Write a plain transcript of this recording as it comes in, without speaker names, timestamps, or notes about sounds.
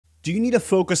Do you need to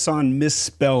focus on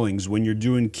misspellings when you're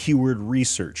doing keyword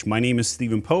research? My name is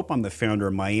Stephen Pope. I'm the founder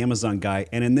of My Amazon Guy.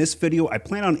 And in this video, I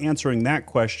plan on answering that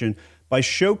question by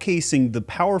showcasing the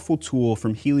powerful tool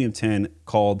from Helium 10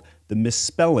 called the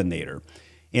Misspellinator.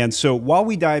 And so while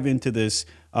we dive into this,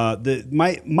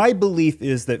 my belief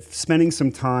is that spending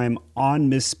some time on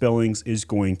misspellings is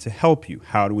going to help you.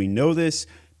 How do we know this?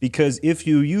 Because if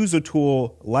you use a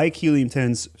tool like Helium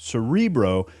 10's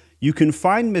Cerebro, you can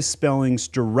find misspellings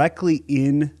directly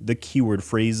in the keyword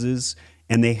phrases,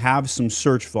 and they have some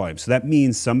search volume. So that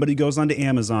means somebody goes onto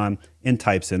Amazon and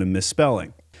types in a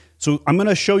misspelling. So I'm going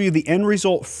to show you the end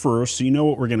result first so you know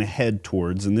what we're going to head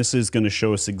towards. And this is going to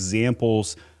show us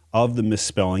examples of the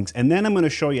misspellings. And then I'm going to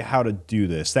show you how to do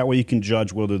this. That way you can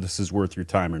judge whether this is worth your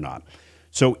time or not.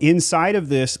 So inside of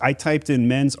this, I typed in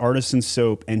men's artisan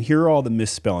soap, and here are all the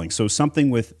misspellings. So something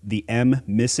with the M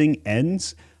missing,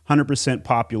 ends, 100%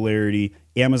 popularity.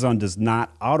 Amazon does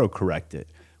not autocorrect it,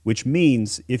 which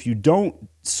means if you don't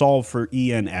solve for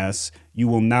ENS, you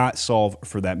will not solve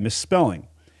for that misspelling.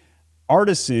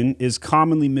 Artisan is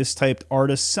commonly mistyped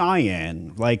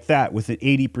artisan, like that, with an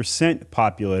 80%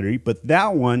 popularity, but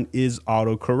that one is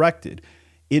autocorrected.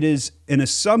 It is an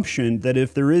assumption that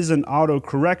if there is an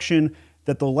autocorrection,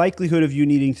 that the likelihood of you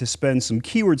needing to spend some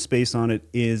keyword space on it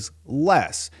is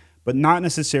less, but not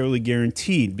necessarily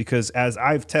guaranteed, because as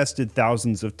I've tested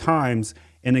thousands of times,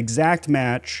 an exact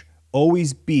match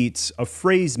always beats a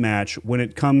phrase match when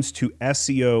it comes to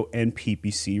SEO and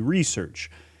PPC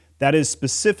research. That is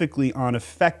specifically on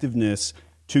effectiveness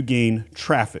to gain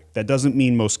traffic. That doesn't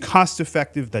mean most cost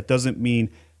effective, that doesn't mean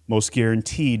most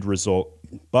guaranteed result,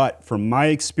 but from my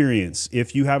experience,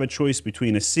 if you have a choice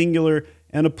between a singular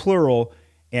and a plural,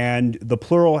 and the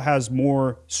plural has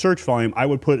more search volume, I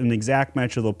would put an exact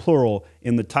match of the plural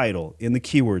in the title, in the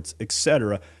keywords,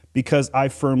 etc., because I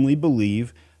firmly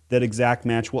believe that exact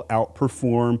match will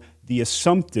outperform the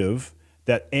assumptive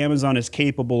that Amazon is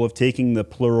capable of taking the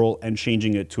plural and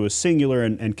changing it to a singular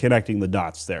and connecting the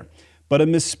dots there. But a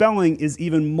misspelling is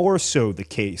even more so the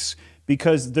case,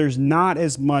 because there's not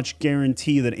as much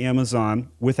guarantee that Amazon,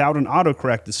 without an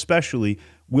autocorrect especially,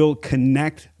 will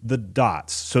connect the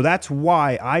dots. So that's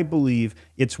why I believe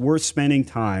it's worth spending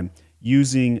time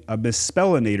using a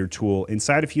Misspellinator tool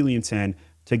inside of Helium 10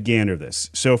 to gander this.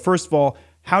 So first of all,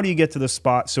 how do you get to the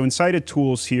spot? So inside of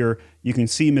tools here, you can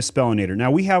see Misspellinator.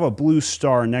 Now we have a blue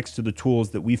star next to the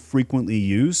tools that we frequently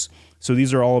use. So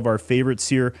these are all of our favorites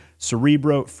here: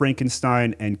 Cerebro,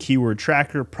 Frankenstein, and Keyword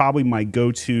Tracker. Probably my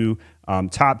go-to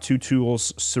top two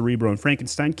tools, Cerebro and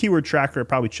Frankenstein. Keyword Tracker, I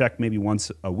probably check maybe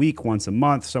once a week, once a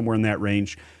month, somewhere in that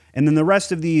range. And then the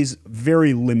rest of these,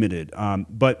 very limited.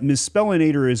 But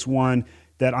Misspellinator is one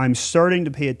that I'm starting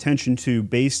to pay attention to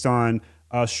based on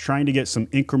us trying to get some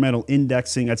incremental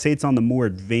indexing. I'd say it's on the more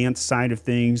advanced side of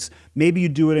things. Maybe you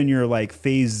do it in your like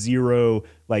phase 0,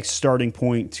 like starting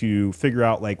point to figure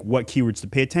out like what keywords to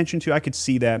pay attention to. I could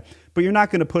see that, but you're not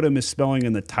going to put a misspelling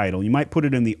in the title. You might put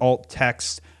it in the alt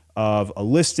text of a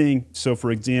listing. So for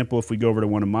example, if we go over to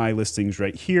one of my listings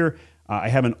right here, I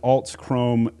have an alt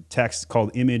Chrome text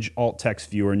called image alt text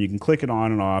viewer, and you can click it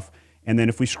on and off. And then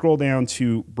if we scroll down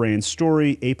to brand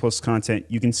story, A+ content,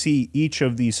 you can see each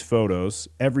of these photos,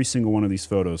 every single one of these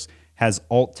photos has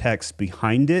alt text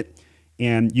behind it.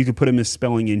 And you can put a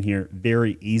misspelling in here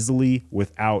very easily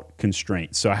without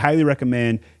constraint. So I highly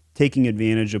recommend taking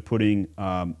advantage of putting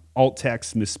alt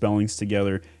text misspellings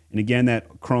together. And again, that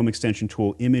Chrome extension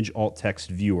tool, image alt text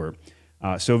viewer.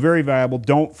 So very valuable.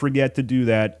 Don't forget to do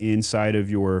that inside of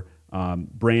your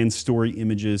brand story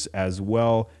images as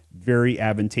well. Very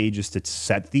advantageous to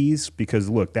set these, because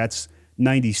look, that's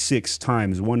 96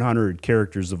 times 100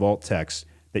 characters of alt text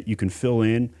that you can fill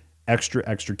in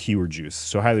extra keyword juice.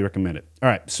 So I highly recommend it. All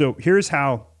right, so here's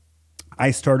how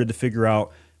I started to figure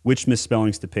out which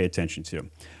misspellings to pay attention to.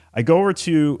 I go over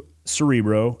to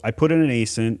Cerebro, I put in an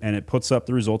ASIN, and it puts up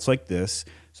the results like this.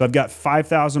 So I've got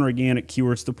 5,000 organic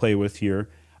keywords to play with here.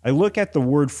 I look at the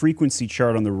word frequency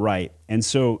chart on the right, and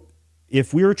so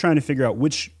if we were trying to figure out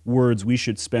which words we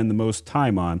should spend the most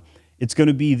time on, it's going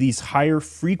to be these higher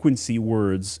frequency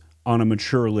words on a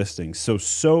mature listing. So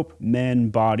soap, men,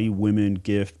 body, women,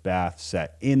 gift, bath,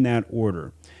 set, in that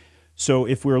order. So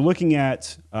if we're looking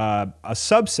at a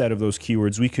subset of those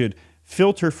keywords, we could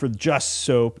filter for just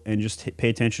soap and just pay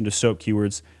attention to soap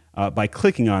keywords by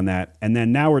clicking on that. And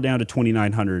then now we're down to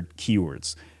 2,900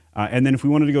 keywords. And then if we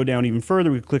wanted to go down even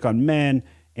further, we could click on men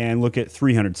and look at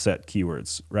 300 set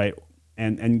keywords, right?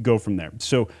 And go from there.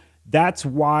 So that's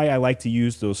why I like to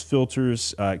use those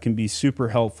filters. It can be super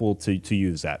helpful to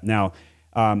use that. Now,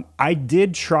 I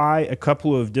did try a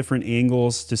couple of different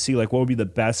angles to see like what would be the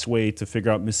best way to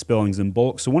figure out misspellings in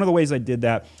bulk. So one of the ways I did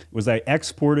that was I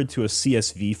exported to a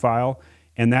CSV file,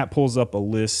 and that pulls up a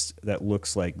list that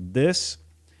looks like this.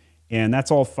 And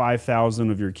that's all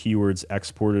 5,000 of your keywords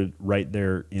exported right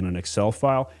there in an Excel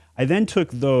file. I then took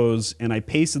those and I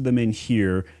pasted them in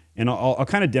here, and I'll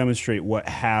kind of demonstrate what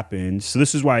happened. So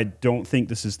this is why I don't think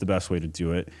this is the best way to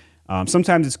do it.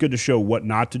 Sometimes it's good to show what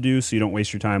not to do so you don't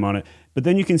waste your time on it. But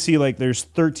then you can see like there's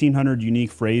 1,300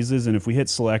 unique phrases, and if we hit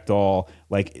select all,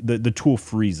 like the tool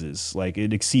freezes, like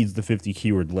it exceeds the 50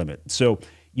 keyword limit. So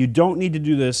you don't need to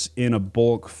do this in a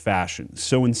bulk fashion.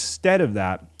 So instead of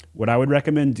that, what I would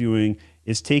recommend doing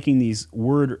is taking these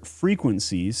word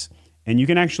frequencies, and you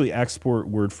can actually export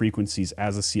word frequencies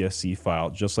as a CSV file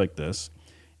just like this.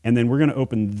 And then we're going to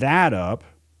open that up,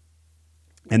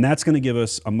 and that's going to give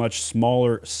us a much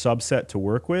smaller subset to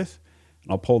work with.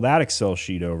 And I'll pull that Excel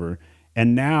sheet over,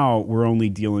 and now we're only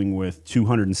dealing with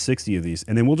 260 of these.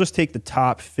 And then we'll just take the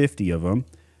top 50 of them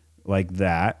like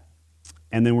that.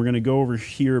 And then we're going to go over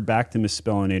here back to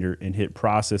Misspellinator and hit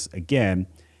process again.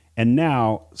 And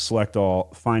now select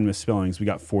all, find misspellings. We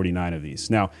got 49 of these.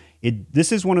 Now,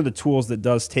 this is one of the tools that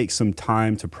does take some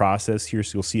time to process here.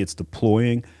 So you'll see it's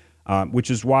deploying.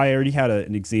 Which is why I already had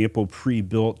an example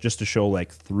pre-built just to show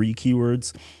like 3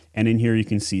 keywords. And in here you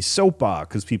can see SOPA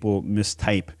because people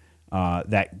mistype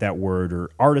that word, or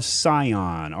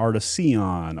artisan,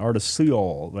 artisan,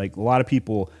 artisil. Like a lot of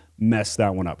people mess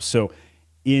that one up. So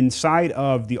inside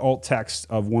of the alt text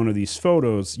of one of these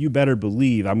photos, you better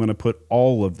believe I'm going to put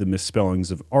all of the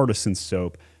misspellings of artisan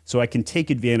soap so I can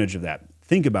take advantage of that.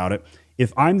 Think about it.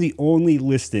 If I'm the only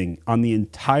listing on the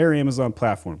entire Amazon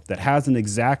platform that has an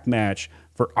exact match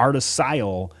for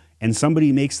artisil, and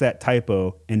somebody makes that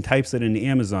typo and types it into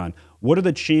Amazon, what are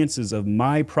the chances of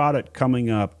my product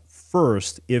coming up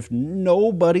first if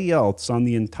nobody else on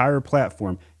the entire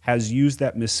platform has used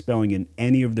that misspelling in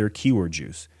any of their keyword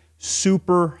use?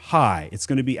 Super high. It's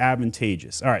going to be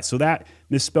advantageous. All right, so that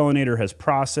Misspellinator has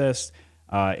processed.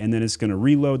 And then it's going to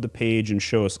reload the page and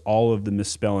show us all of the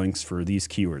misspellings for these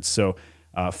keywords. So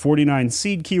 49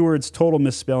 seed keywords, total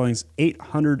misspellings,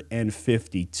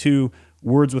 852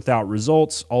 words without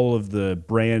results, all of the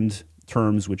brand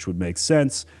terms which would make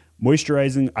sense.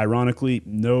 Moisturizing, ironically,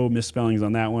 no misspellings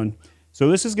on that one. So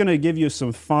this is going to give you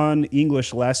some fun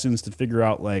English lessons to figure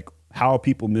out like how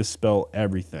people misspell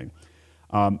everything.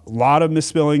 A lot of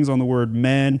misspellings on the word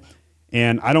men.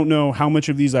 And I don't know how much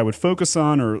of these I would focus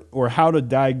on or how to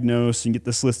diagnose and get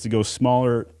this list to go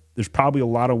smaller. There's probably a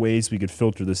lot of ways we could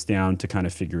filter this down to kind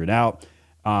of figure it out.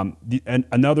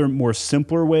 Another more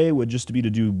simpler way would just be to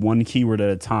do one keyword at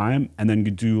a time and then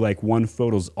do like one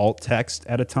photo's alt text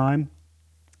at a time.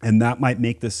 And that might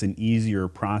make this an easier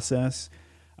process.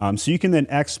 So you can then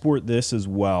export this as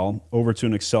well over to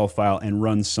an Excel file and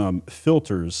run some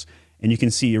filters. And you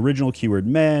can see original keyword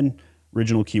men,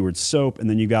 original keyword soap, and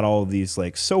then you got all of these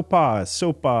like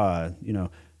sopa, you know,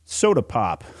 soda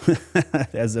pop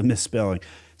as a misspelling.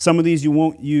 Some of these you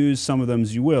won't use, some of them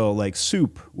you will, like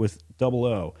soup with double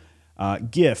O,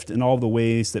 gift, and all the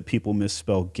ways that people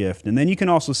misspell gift. And then you can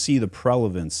also see the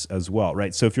prevalence as well,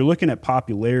 right? So if you're looking at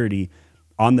popularity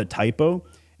on the typo,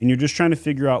 and you're just trying to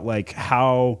figure out like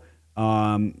how,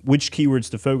 which keywords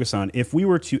to focus on, if we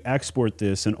were to export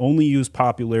this and only use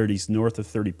popularities north of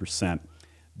 30%,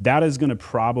 that is going to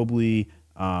probably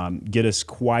get us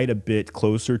quite a bit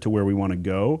closer to where we want to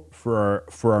go for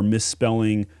our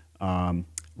misspelling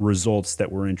results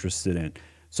that we're interested in.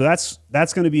 So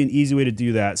that's going to be an easy way to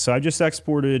do that. So I just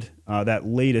exported that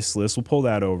latest list. We'll pull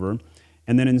that over.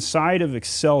 And then inside of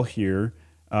Excel here,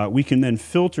 we can then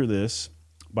filter this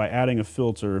by adding a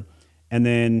filter. And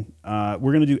then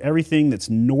we're going to do everything that's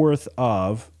north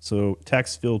of, so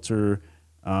text filter.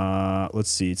 Let's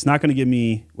see, it's not going to give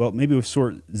me, well, maybe we'll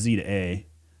sort Z to A.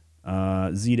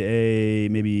 Z to A,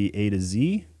 maybe A to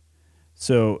Z.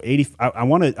 So 80, I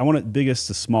want it biggest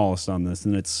to smallest on this,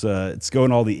 and it's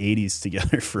going all the 80s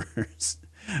together first.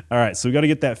 All right, so we got to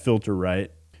get that filter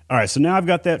right. All right, so now I've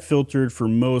got that filtered for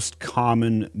most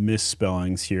common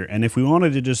misspellings here. And if we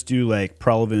wanted to just do like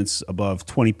prevalence above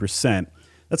 20%,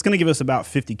 that's going to give us about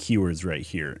 50 keywords right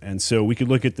here. And so we could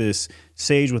look at this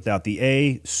sage without the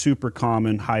A, super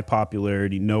common, high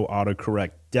popularity, no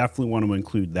autocorrect. Definitely want to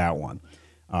include that one.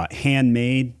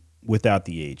 Handmade without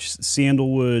the H.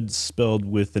 Sandalwood spelled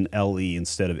with an LE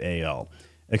instead of AL.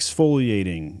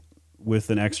 Exfoliating with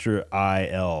an extra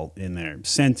IL in there.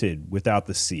 Scented without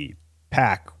the C.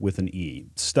 Pack with an E.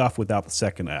 Stuff without the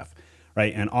second F.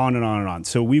 Right? And on and on and on.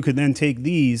 So we could then take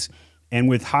these, and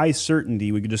with high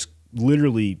certainty, we could just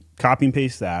literally copy and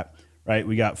paste that, right? right?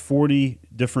 We got 40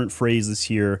 different phrases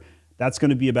here. That's going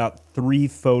to be about 3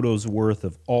 photos worth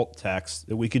of alt text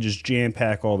that we could just jam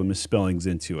pack all the misspellings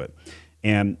into it.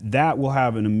 And that will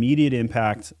have an immediate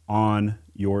impact on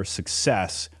your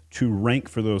success to rank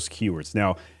for those keywords.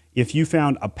 Now, if you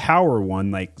found a power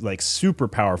one, like super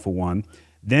powerful one,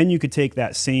 then you could take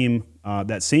that same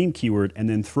keyword and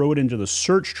then throw it into the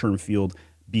search term field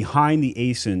behind the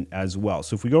ASIN as well.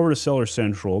 So if we go over to Seller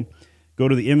Central, go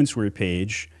to the inventory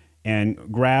page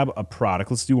and grab a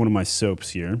product. Let's do one of my soaps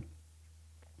here.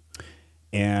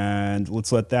 And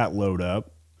let's let that load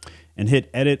up and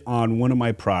hit edit on one of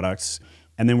my products.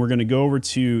 And then we're going to go over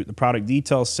to the product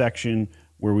details section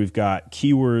where we've got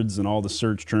keywords and all the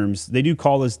search terms. They do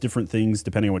call this different things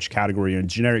depending on which category you're in,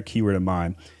 generic keyword in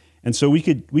mind. And so we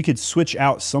could switch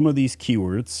out some of these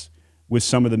keywords with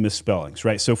some of the misspellings,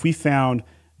 right? So if we found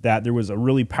that there was a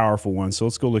really powerful one, so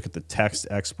let's go look at the text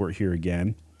export here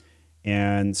again.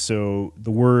 And so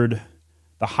the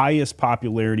highest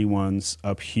popularity ones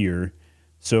up here.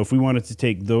 So if we wanted to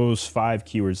take those 5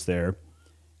 keywords there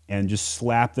and just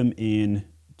slap them in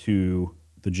to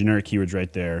the generic keywords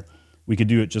right there, we could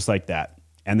do it just like that.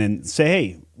 And then say,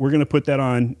 hey, we're gonna put that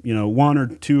on 1 or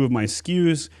 2 of my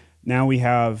SKUs. Now we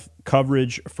have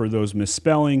coverage for those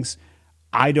misspellings.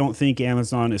 I don't think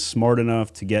Amazon is smart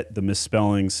enough to get the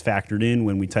misspellings factored in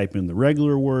when we type in the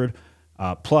regular word.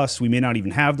 Plus, we may not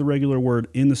even have the regular word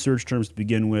in the search terms to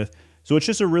begin with. So it's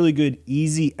just a really good,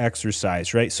 easy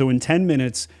exercise, right? So in 10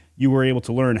 minutes, you were able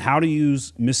to learn how to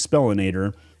use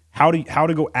Misspellinator, how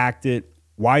to go act it,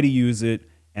 why to use it,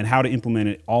 and how to implement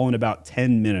it all in about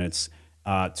 10 minutes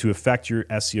to affect your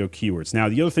SEO keywords. Now,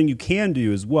 the other thing you can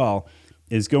do as well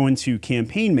is go into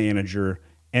Campaign Manager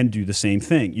and do the same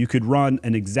thing. You could run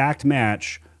an exact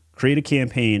match, create a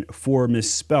campaign for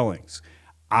misspellings.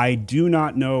 I do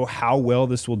not know how well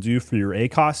this will do for your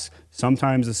ACOS.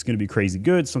 Sometimes it's going to be crazy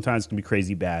good, sometimes it's going to be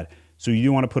crazy bad. So you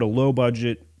do want to put a low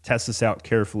budget, test this out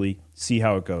carefully, see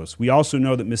how it goes. We also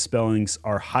know that misspellings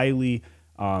are highly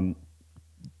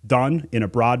done in a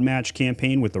broad match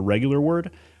campaign with a regular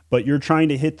word, but you're trying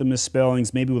to hit the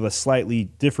misspellings maybe with a slightly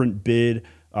different bid,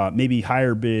 maybe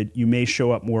higher bid. You may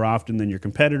show up more often than your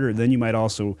competitor. Then you might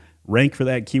also rank for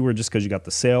that keyword just because you got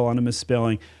the sale on a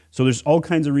misspelling. So there's all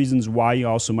kinds of reasons why you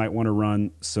also might want to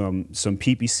run some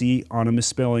PPC on a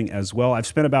misspelling as well. I've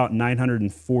spent about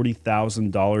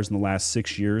 $940,000 in the last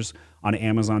 6 years on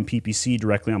Amazon PPC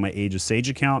directly on my Age of Sage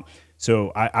account.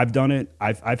 So I've done it.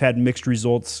 I've had mixed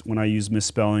results when I use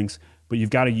misspellings, but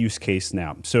you've got a use case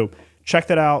now. So check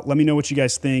that out. Let me know what you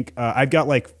guys think. I've got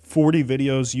like 40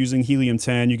 videos using Helium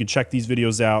 10. You can check these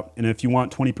videos out. And if you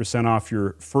want 20% off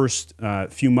your first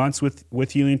few months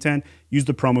with Helium 10, use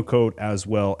the promo code as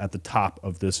well at the top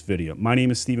of this video. My name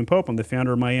is Stephen Pope. I'm the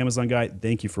founder of My Amazon Guy.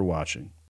 Thank you for watching.